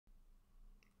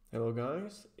Hello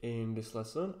guys, in this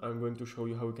lesson I'm going to show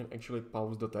you how you can actually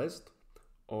pause the test,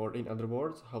 or in other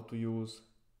words, how to use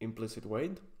implicit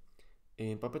wait.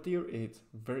 In Puppeteer it's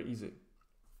very easy.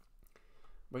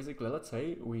 Basically, let's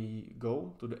say we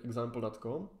go to the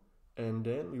example.com and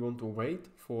then we want to wait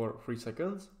for 3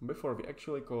 seconds before we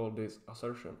actually call this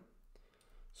assertion.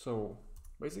 So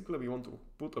basically we want to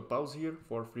put a pause here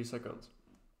for 3 seconds.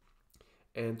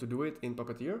 And to do it in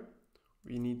Puppeteer,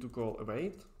 we need to call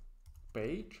await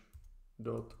page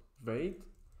dot wait,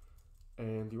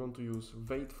 and you want to use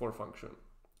wait for function,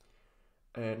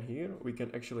 and here we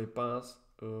can actually pass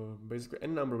basically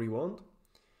any number we want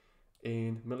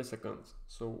in milliseconds.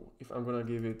 So if I'm gonna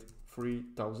give it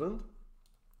 3000,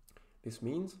 this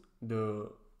means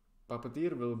the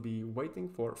Puppeteer will be waiting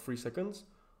for 3 seconds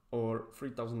or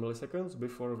 3000 milliseconds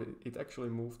before it actually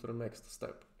moves to the next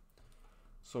step.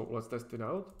 So let's test it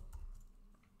out.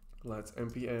 Let's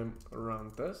npm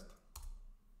run test.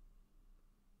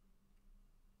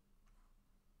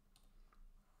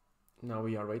 Now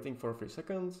we are waiting for 3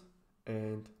 seconds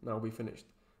and now we finished.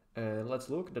 And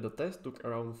let's look that the test took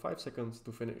around 5 seconds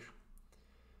to finish.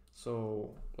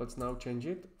 So let's now change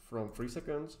it from 3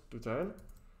 seconds to 10,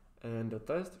 and the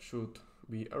test should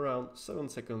be around 7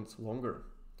 seconds longer.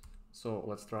 So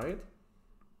let's try it.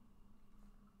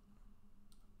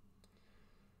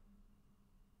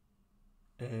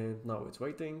 And now it's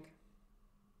waiting.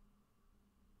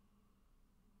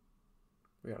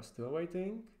 We are still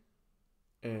waiting.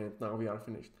 And now we are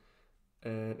finished.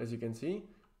 And as you can see,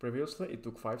 previously it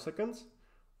took 5 seconds.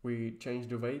 We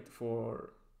changed the wait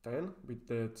for 10 with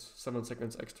that 7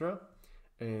 seconds extra.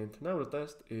 And now the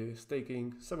test is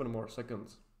taking 7 more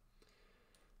seconds.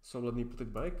 So let me put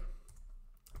it back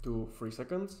to 3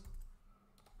 seconds.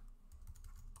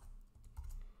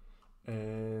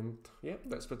 And yeah,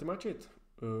 that's pretty much it.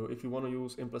 If you want to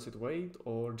use implicit wait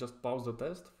or just pause the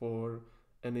test for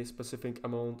any specific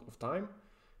amount of time,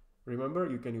 remember,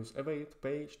 you can use await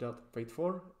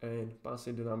page.waitFor and pass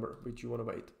in the number which you want to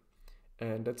wait.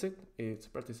 And that's it. It's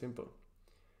pretty simple.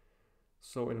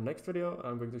 So in the next video,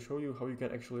 I'm going to show you how you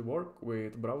can actually work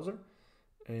with browser.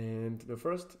 And the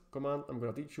first command I'm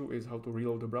going to teach you is how to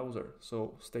reload the browser.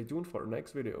 So stay tuned for the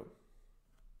next video.